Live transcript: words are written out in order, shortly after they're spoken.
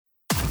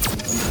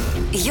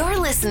You're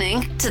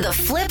listening to the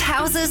Flip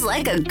Houses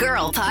Like a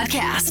Girl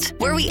podcast,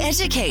 where we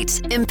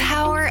educate,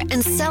 empower,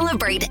 and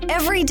celebrate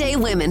everyday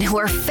women who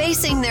are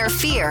facing their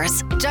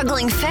fears,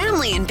 juggling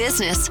family and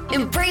business,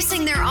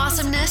 embracing their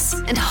awesomeness,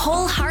 and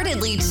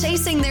wholeheartedly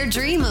chasing their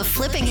dream of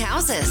flipping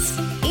houses.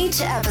 Each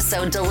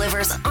episode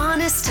delivers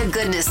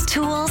honest-to-goodness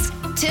tools,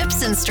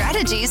 tips, and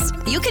strategies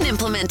you can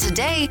implement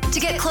today to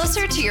get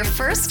closer to your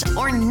first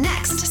or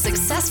next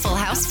successful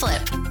house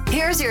flip.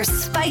 Here's your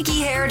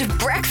spiky-haired,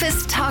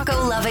 breakfast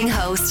taco-loving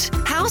host,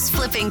 house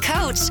flipping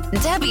coach,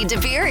 Debbie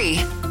DeBeery.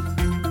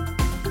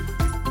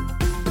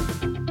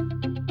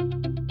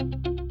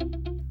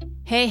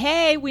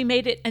 Hey, we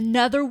made it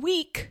another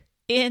week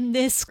in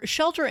this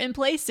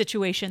shelter-in-place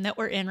situation that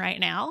we're in right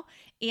now.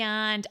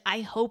 And I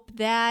hope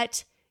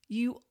that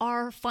you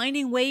are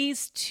finding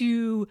ways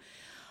to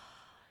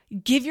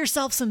give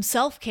yourself some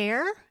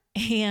self-care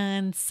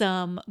and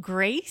some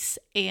grace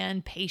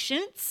and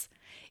patience,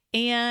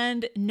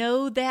 and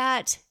know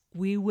that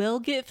we will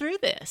get through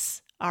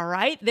this. All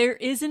right, there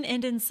is an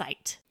end in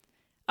sight.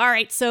 All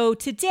right, so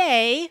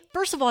today,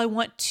 first of all, I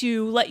want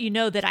to let you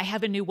know that I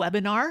have a new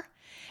webinar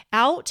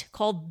out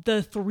called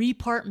The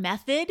 3-Part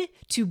Method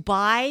to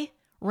Buy,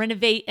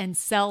 Renovate, and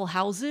Sell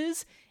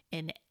Houses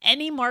in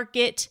Any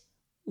Market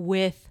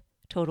with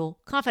Total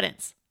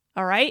Confidence.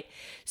 All right,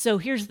 so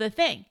here's the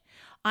thing.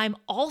 I'm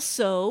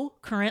also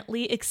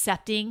currently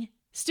accepting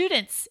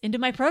students into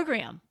my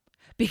program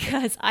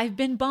because I've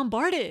been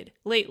bombarded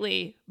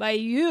lately by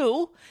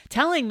you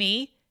telling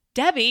me,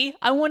 Debbie,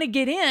 I want to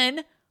get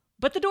in,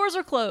 but the doors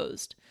are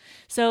closed.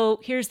 So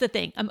here's the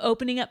thing. I'm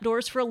opening up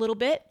doors for a little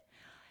bit.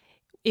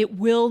 It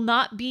will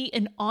not be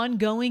an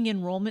ongoing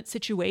enrollment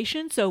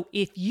situation. So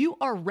if you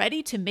are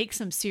ready to make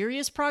some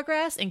serious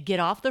progress and get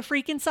off the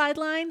freaking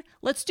sideline,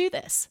 let's do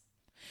this.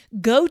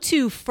 Go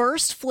to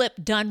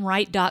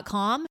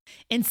firstflipdoneright.com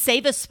and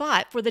save a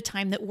spot for the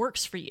time that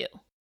works for you.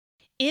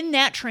 In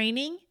that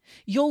training,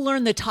 you'll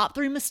learn the top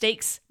 3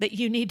 mistakes that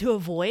you need to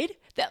avoid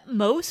that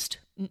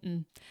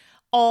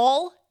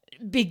all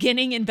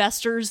beginning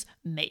investors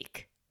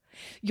make.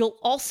 You'll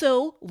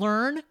also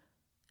learn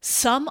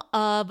some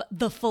of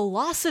the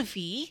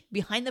philosophy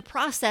behind the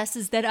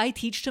processes that I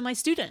teach to my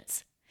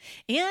students.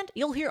 And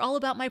you'll hear all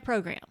about my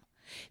program.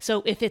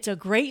 So if it's a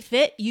great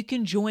fit, you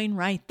can join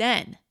right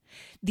then.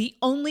 The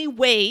only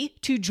way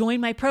to join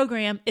my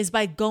program is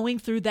by going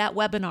through that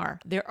webinar.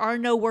 There are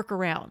no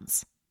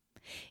workarounds.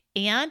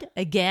 And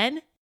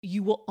again,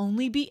 you will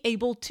only be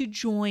able to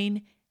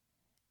join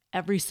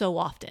every so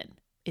often.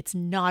 It's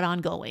not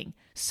ongoing.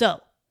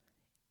 So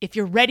if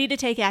you're ready to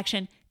take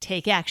action,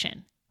 take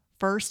action.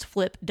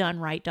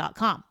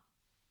 Firstflipdoneright.com.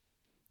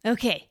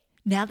 Okay,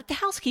 now that the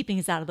housekeeping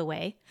is out of the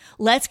way,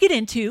 let's get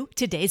into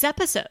today's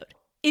episode.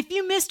 If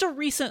you missed a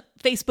recent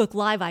Facebook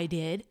Live I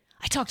did,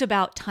 I talked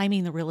about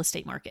timing the real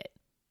estate market.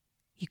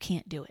 You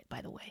can't do it,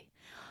 by the way.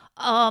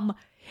 And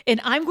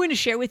I'm going to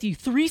share with you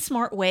 3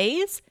 smart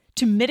ways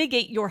to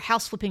mitigate your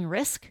house flipping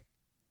risk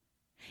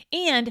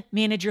and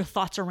manage your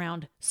thoughts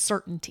around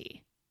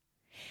certainty.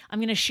 I'm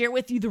going to share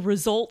with you the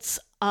results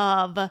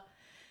of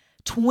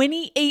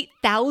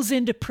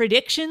 28,000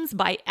 predictions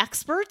by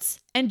experts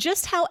and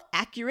just how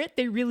accurate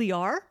they really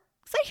are.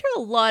 Because I hear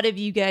a lot of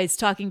you guys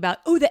talking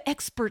about, the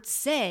experts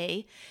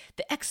say,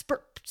 the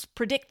experts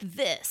predict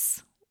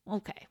this.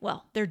 Okay,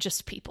 well, they're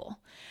just people.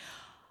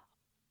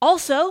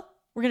 Also,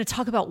 we're going to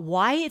talk about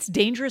why it's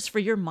dangerous for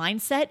your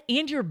mindset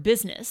and your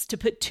business to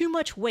put too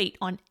much weight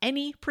on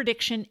any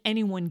prediction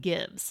anyone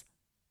gives.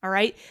 All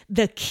right?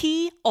 The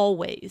key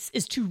always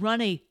is to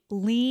run a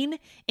lean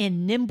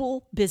and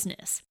nimble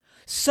business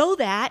so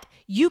that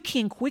you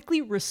can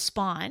quickly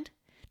respond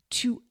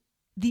to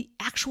the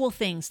actual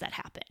things that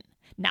happen,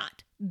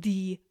 not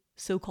the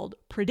so-called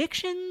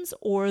predictions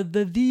or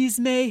the these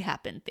may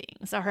happen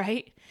things. All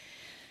right?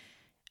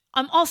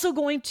 I'm also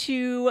going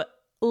to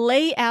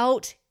lay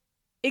out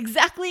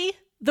exactly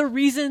the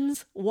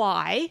reasons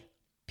why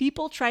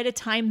people try to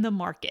time the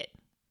market,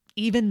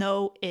 even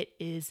though it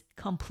is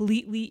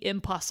completely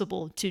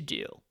impossible to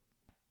do.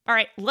 All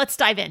right, let's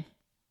dive in.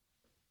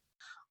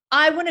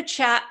 I want to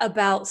chat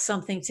about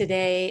something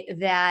today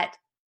that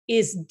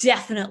is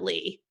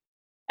definitely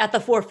at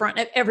the forefront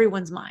of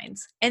everyone's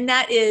minds, and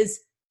that is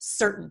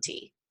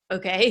certainty,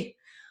 okay?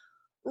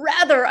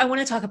 Rather, I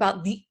want to talk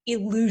about the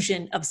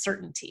illusion of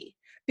certainty.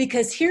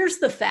 Because here's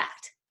the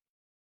fact.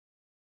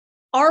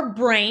 Our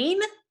brain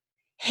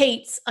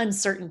hates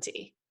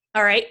uncertainty,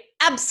 all right?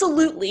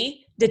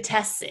 Absolutely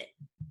detests it,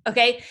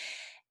 okay?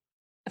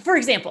 For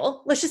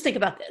example, let's just think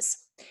about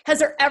this. Has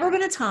there ever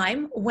been a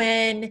time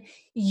when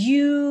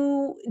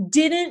you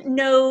didn't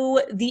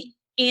know the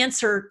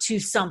answer to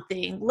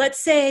something? Let's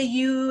say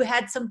you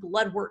had some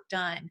blood work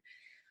done,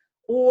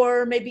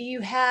 or maybe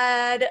you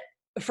had,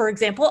 for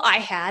example, I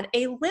had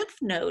a lymph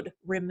node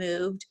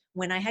removed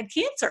when I had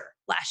cancer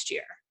last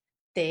year.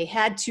 They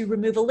had to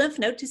remove a lymph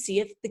node to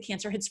see if the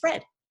cancer had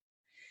spread.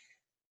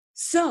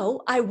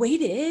 So I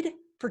waited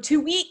for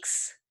 2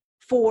 weeks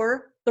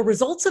for the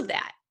results of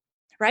that,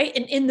 right?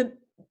 And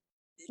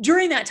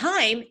during that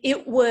time,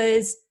 it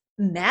was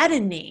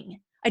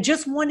maddening. I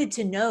just wanted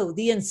to know.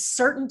 The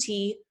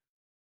uncertainty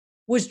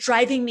was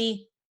driving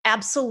me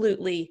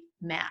absolutely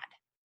mad.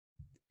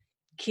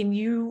 Can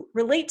you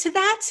relate to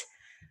that?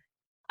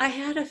 I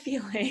had a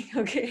feeling,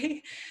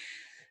 okay?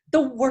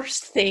 The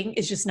worst thing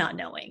is just not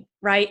knowing,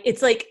 right?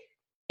 It's like,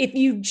 if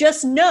you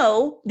just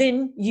know,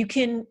 then you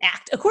can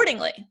act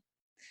accordingly.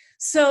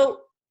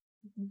 So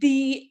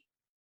the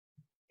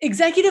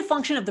executive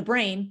function of the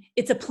brain,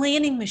 it's a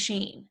planning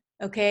machine,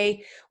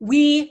 okay?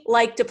 We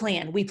like to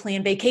plan. We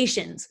plan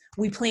vacations.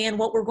 We plan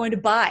what we're going to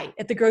buy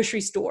at the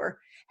grocery store.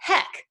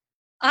 Heck,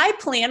 I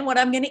plan what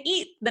I'm going to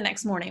eat the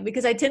next morning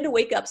because I tend to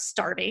wake up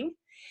starving.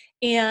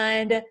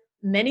 And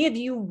many of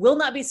you will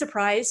not be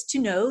surprised to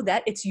know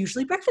that it's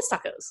usually breakfast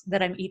tacos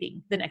that I'm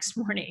eating the next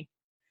morning.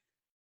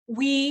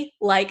 We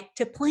like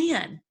to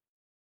plan.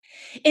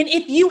 And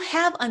if you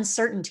have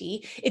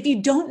uncertainty, if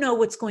you don't know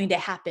what's going to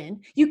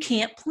happen, you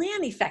can't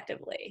plan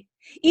effectively.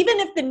 Even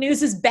if the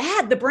news is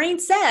bad, the brain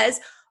says,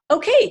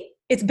 okay,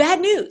 it's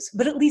bad news,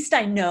 but at least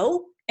I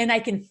know and I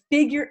can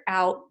figure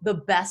out the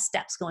best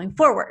steps going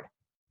forward.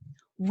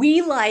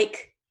 We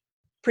like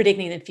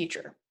predicting the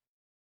future,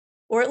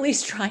 or at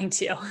least trying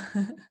to.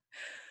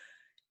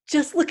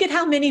 Just look at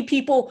how many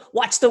people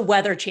watch the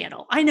Weather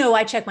Channel. I know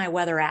I check my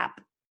weather app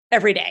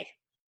every day.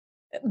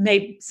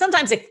 Maybe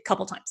sometimes a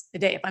couple times a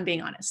day, if I'm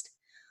being honest,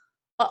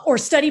 or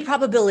study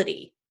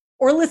probability,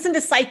 or listen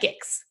to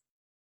psychics.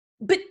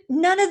 But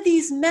none of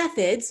these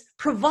methods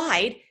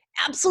provide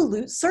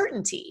absolute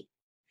certainty.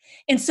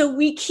 And so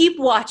we keep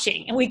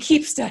watching and we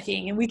keep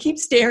studying and we keep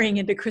staring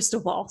into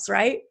crystal balls,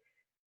 right?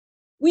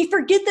 We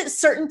forget that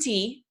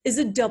certainty is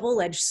a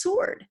double-edged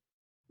sword.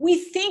 We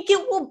think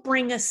it will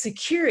bring us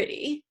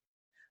security,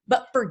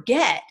 but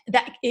forget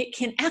that it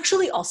can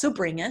actually also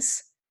bring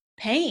us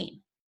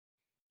pain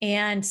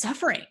and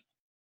suffering.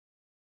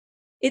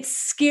 It's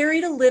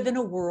scary to live in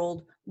a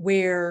world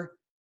where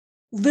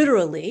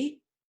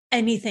literally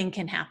anything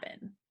can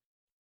happen,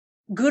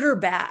 good or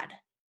bad.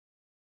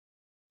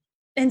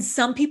 And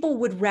some people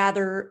would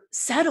rather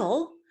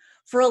settle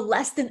for a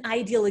less than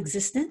ideal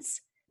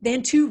existence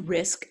than to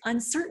risk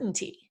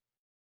uncertainty.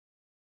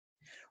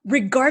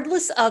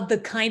 Regardless of the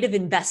kind of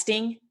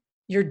investing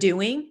you're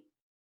doing,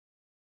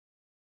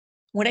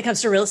 when it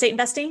comes to real estate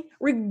investing,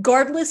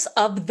 regardless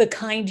of the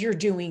kind you're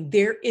doing,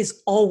 there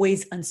is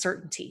always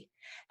uncertainty.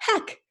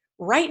 Heck,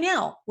 right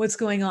now, what's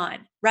going on,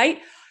 right?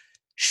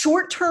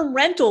 Short-term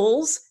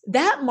rentals,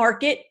 that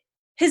market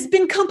has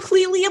been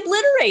completely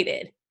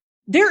obliterated.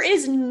 There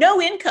is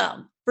no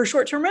income for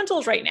short-term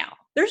rentals right now.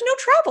 There's no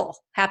travel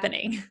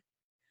happening.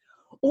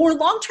 Or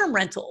long-term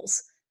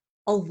rentals.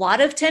 A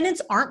lot of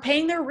tenants aren't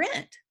paying their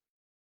rent.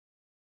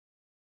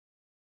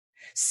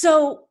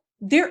 So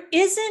there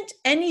isn't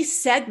any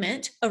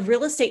segment of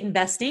real estate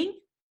investing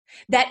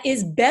that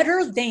is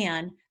better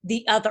than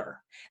the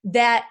other,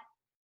 that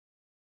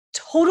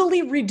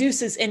totally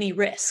reduces any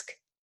risk.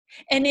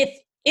 And if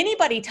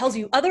anybody tells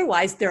you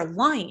otherwise, they're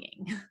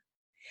lying.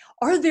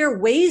 Are there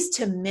ways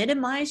to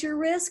minimize your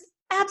risk?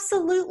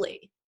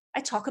 Absolutely.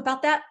 I talk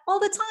about that all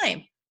the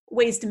time.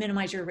 Ways to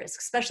minimize your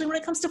risk, especially when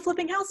it comes to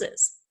flipping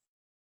houses.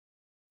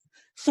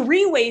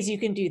 3 ways you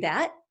can do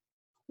that.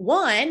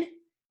 1,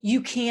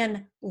 you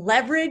can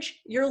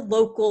leverage your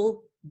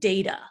local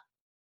data.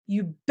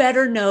 You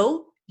better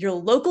know your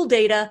local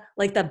data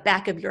like the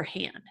back of your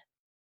hand.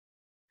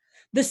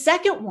 The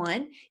second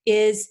one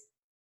is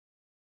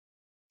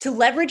to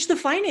leverage the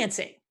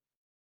financing.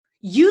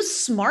 Use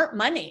smart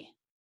money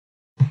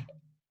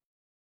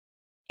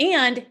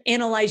and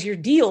analyze your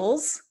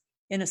deals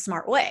in a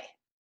smart way.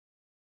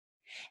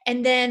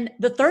 And then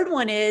the third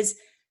one is,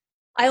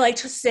 I like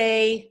to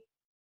say,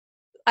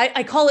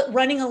 I call it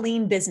running a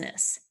lean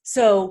business.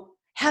 So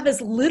have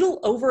as little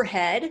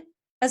overhead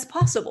as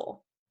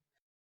possible.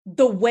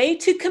 The way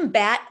to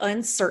combat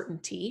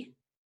uncertainty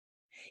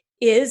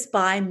is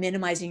by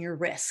minimizing your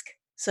risk.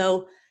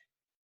 So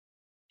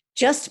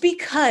just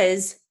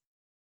because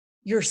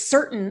you're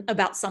certain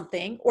about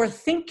something or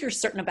think you're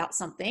certain about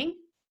something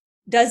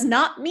does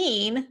not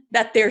mean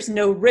that there's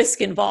no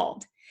risk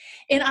involved.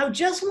 And I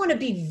just want to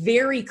be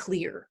very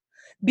clear,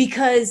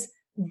 because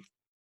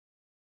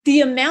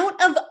the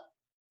amount of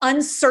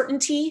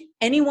uncertainty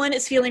anyone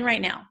is feeling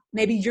right now,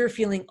 maybe you're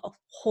feeling a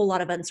whole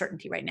lot of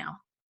uncertainty right now.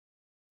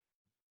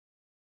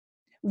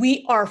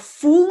 We are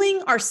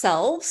fooling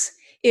ourselves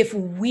if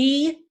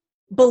we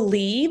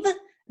believe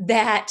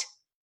that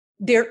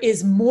there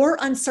is more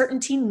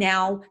uncertainty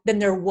now than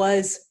there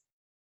was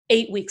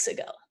 8 weeks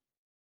ago.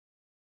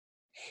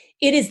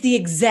 It is the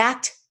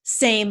exact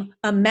same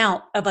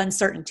amount of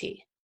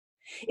uncertainty.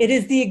 It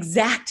is the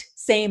exact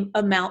same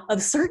amount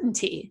of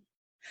certainty.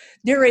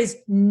 There is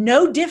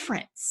no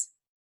difference.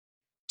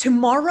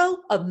 Tomorrow,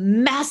 a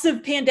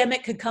massive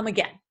pandemic could come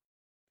again.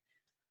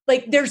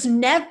 Like, there's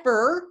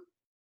never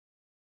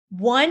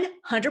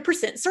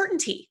 100%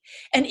 certainty.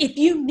 And if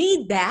you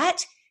need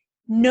that,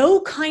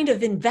 no kind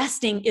of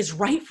investing is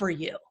right for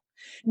you.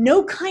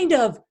 No kind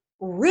of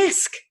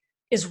risk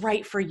is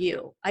right for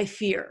you, I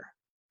fear.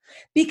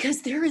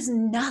 Because there is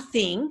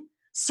nothing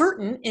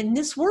certain in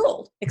this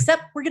world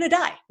except we're going to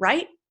die,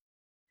 right?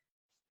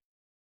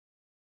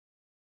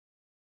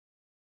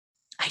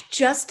 I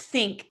just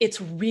think it's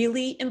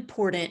really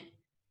important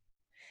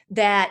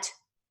that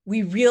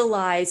we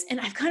realize, and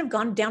I've kind of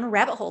gone down a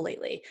rabbit hole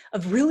lately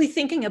of really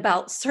thinking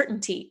about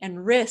certainty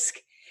and risk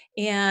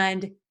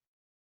and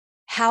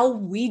how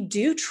we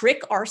do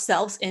trick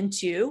ourselves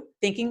into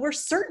thinking we're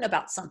certain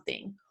about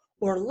something,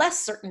 or less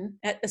certain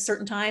at a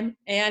certain time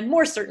and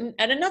more certain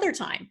at another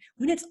time,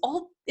 when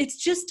it's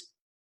just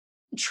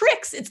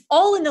tricks. It's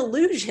all an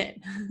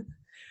illusion.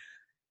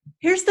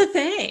 Here's the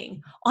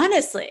thing,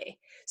 honestly.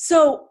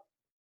 So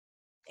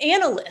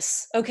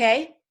analysts,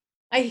 okay?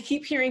 I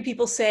keep hearing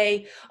people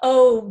say,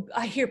 oh,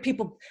 I hear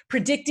people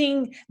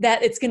predicting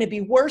that it's going to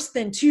be worse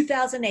than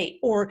 2008,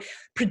 or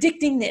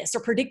predicting this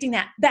or predicting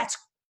that. That's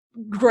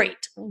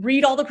great.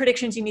 Read all the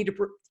predictions you need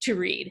to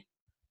read.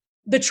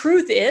 The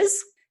truth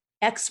is,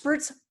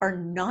 experts are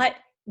not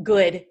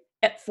good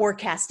at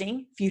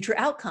forecasting future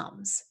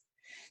outcomes.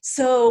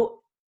 So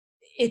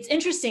it's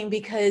interesting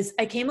because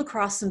I came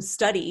across some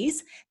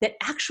studies that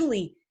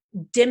actually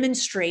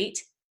demonstrate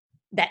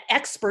that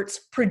experts'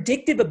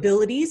 predictive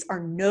abilities are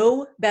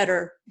no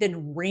better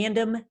than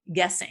random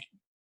guessing.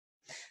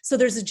 So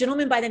there's a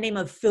gentleman by the name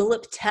of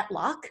Philip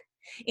Tetlock,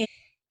 and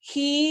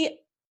he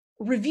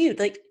reviewed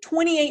like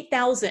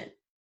 28,000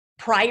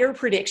 prior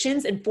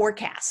predictions and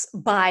forecasts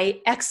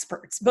by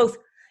experts, both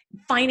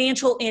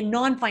financial and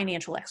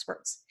non-financial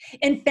experts,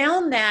 and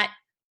found that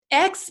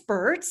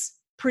experts'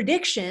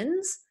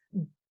 predictions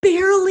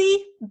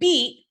barely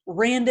beat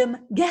random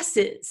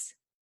guesses.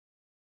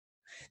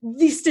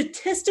 The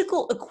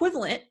statistical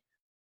equivalent,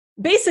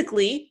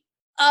 basically,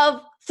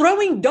 of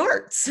throwing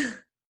darts.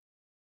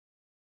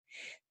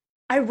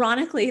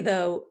 Ironically,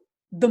 though,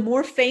 the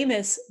more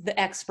famous the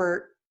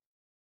expert,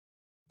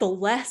 the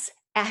less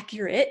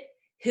accurate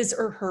his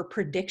or her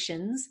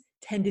predictions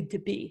tended to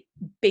be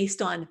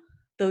based on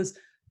those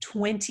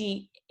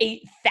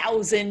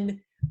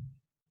 28,000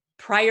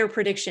 prior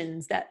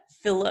predictions that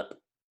Philip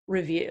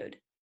reviewed.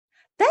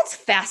 That's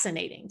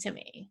fascinating to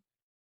me.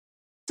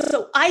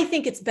 So I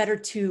think it's better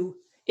to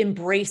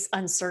embrace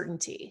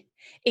uncertainty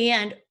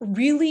and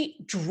really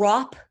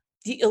drop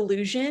the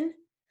illusion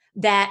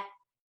that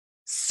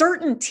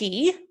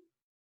certainty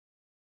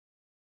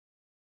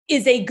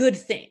is a good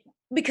thing,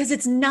 because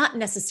it's not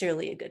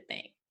necessarily a good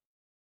thing.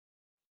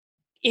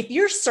 If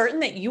you're certain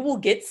that you will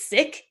get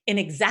sick in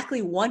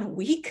exactly 1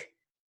 week,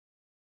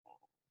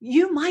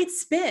 you might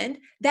spend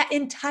that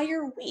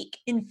entire week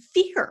in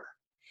fear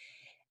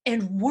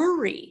and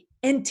worry,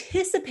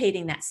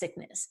 anticipating that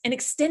sickness and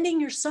extending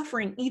your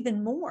suffering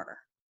even more.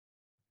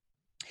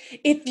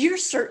 If you're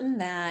certain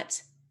that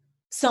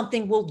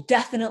something will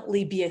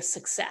definitely be a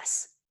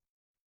success,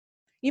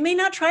 you may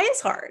not try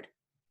as hard.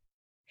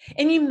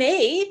 And you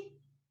may,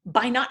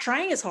 by not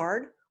trying as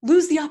hard,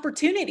 lose the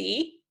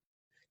opportunity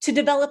to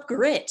develop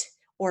grit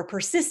or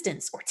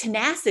persistence or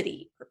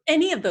tenacity or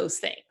any of those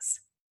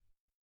things.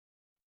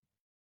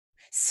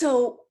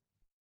 So,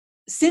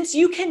 since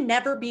you can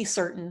never be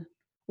certain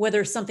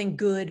whether something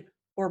good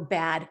or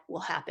bad will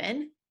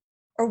happen,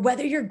 or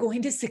whether you're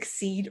going to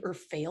succeed or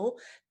fail,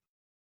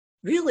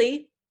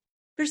 really,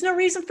 there's no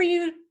reason for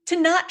you to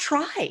not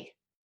try.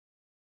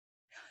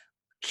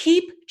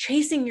 Keep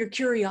chasing your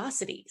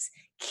curiosities.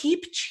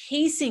 Keep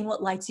chasing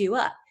what lights you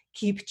up.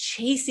 Keep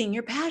chasing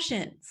your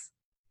passions.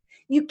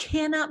 You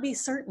cannot be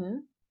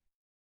certain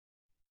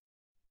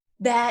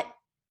that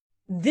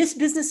this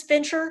business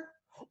venture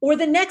or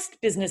the next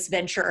business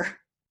venture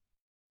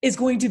is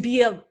going to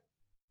be a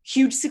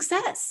huge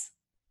success.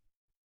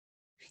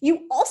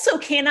 You also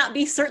cannot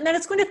be certain that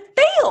it's going to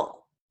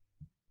fail.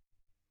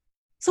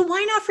 So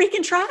why not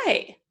freaking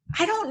try?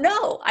 I don't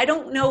know. I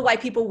don't know why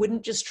people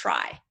wouldn't just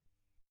try.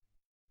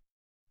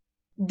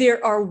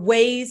 There are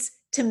ways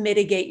to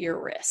mitigate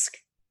your risk.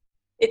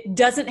 It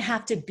doesn't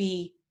have to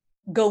be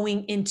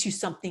going into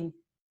something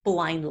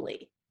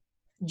blindly.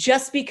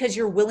 Just because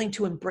you're willing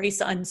to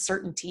embrace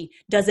uncertainty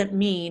doesn't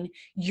mean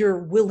you're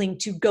willing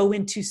to go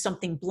into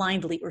something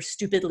blindly or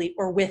stupidly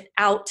or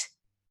without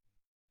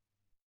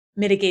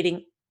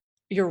mitigating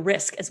your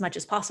risk as much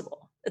as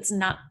possible. It's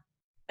not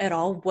at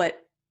all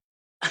what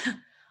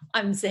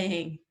I'm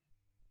saying.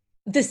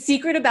 The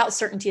secret about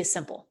certainty is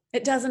simple.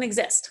 It doesn't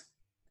exist.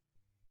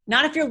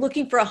 Not if you're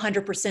looking for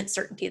 100%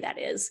 certainty, that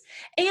is.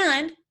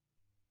 And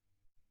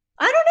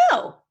I don't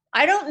know.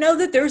 I don't know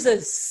that there's a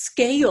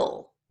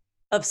scale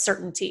of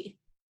certainty.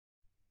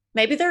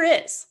 Maybe there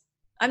is.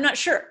 I'm not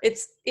sure. It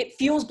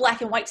feels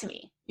black and white to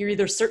me. You're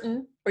either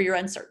certain or you're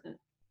uncertain.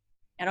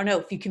 I don't know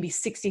if you can be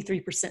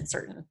 63%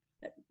 certain.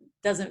 That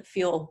doesn't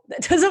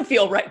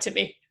feel right to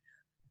me.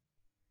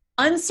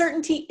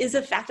 Uncertainty is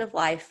a fact of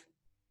life.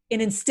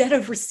 And instead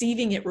of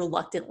receiving it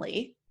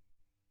reluctantly,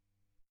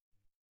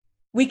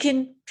 we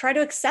can try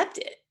to accept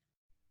it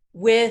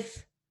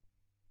with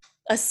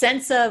a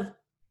sense of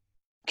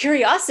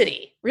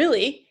curiosity,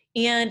 really,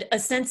 and a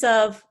sense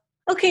of,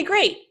 okay,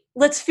 great.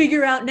 Let's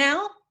figure out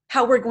now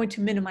how we're going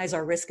to minimize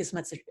our risk as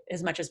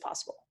much as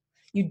possible.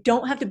 You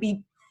don't have to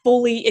be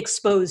fully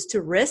exposed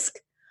to risk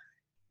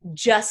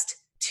just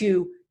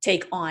to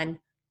take on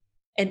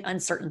an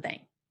uncertain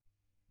thing.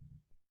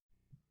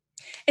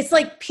 It's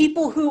like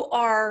people who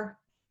are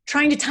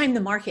trying to time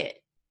the market,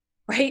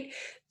 right?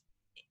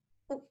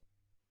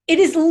 It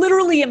is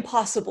literally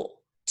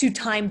impossible to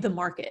time the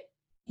market.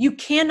 You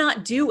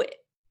cannot do it.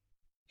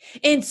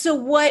 And so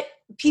what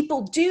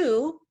people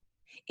do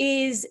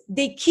is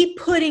they keep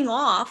putting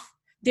off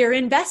their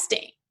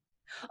investing.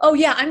 Oh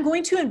yeah, I'm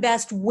going to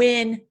invest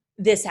when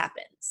this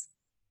happens.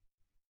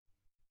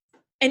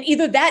 And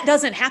either that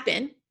doesn't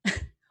happen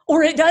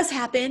or it does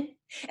happen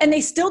and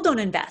they still don't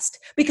invest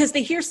because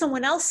they hear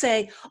someone else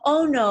say,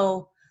 oh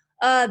no,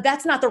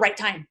 that's not the right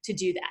time to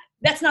do that.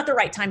 That's not the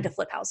right time to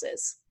flip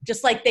houses.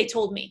 Just like they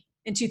told me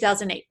in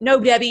 2008. No,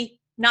 Debbie,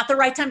 not the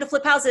right time to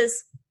flip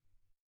houses.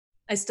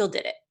 I still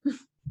did it.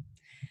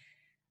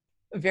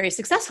 Very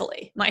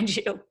successfully, mind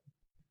you.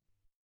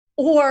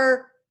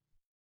 Or,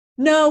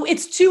 no,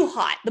 it's too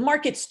hot. The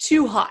market's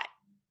too hot.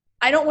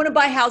 I don't want to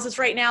buy houses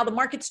right now. The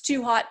market's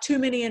too hot. Too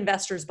many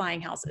investors buying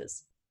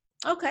houses.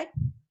 Okay.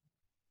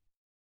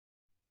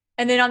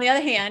 And then on the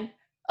other hand,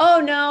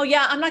 oh no,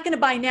 yeah, I'm not going to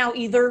buy now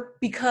either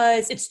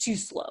because it's too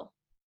slow.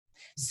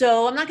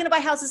 So I'm not going to buy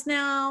houses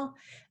now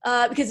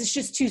because it's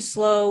just too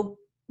slow.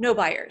 No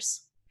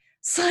buyers.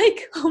 It's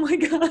like, oh my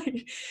God.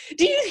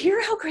 Do you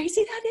hear how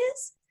crazy that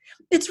is?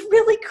 It's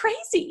really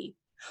crazy.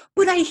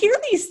 But I hear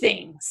these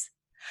things.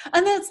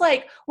 And then it's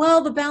like,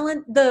 well,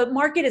 the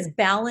market is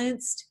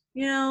balanced,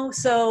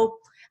 so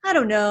I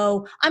don't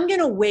know. I'm going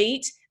to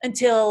wait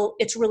until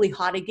it's really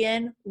hot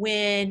again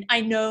when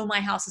I know my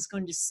house is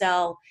going to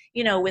sell,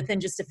 within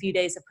just a few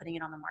days of putting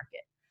it on the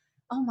market.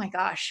 Oh my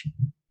gosh.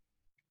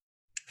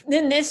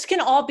 Then this can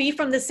all be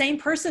from the same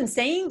person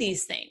saying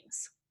these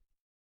things.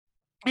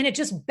 And it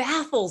just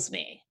baffles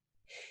me.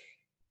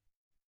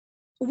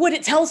 What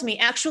it tells me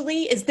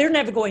actually is they're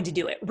never going to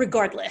do it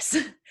regardless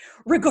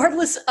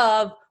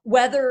of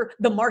whether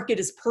the market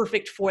is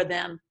perfect for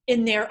them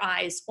in their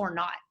eyes or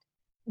not.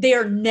 They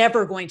are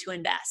never going to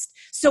invest.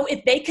 So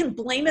if they can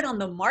blame it on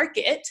the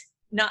market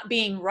not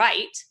being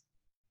right,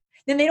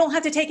 then they don't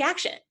have to take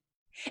action.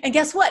 And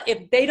guess what?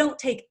 If they don't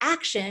take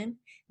action,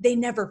 they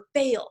never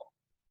fail.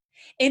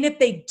 And if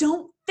they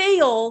don't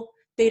fail,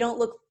 they don't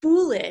look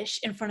foolish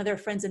in front of their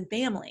friends and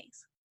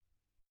families.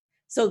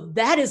 So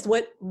that is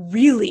what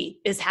really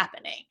is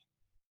happening,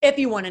 if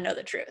you want to know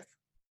the truth.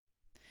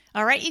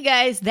 All right, you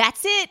guys,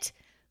 that's it.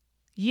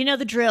 You know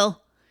the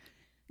drill.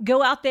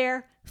 Go out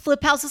there,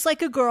 flip houses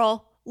like a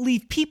girl,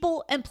 leave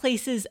people and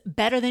places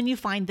better than you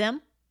find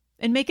them,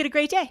 and make it a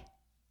great day.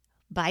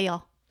 Bye,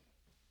 y'all.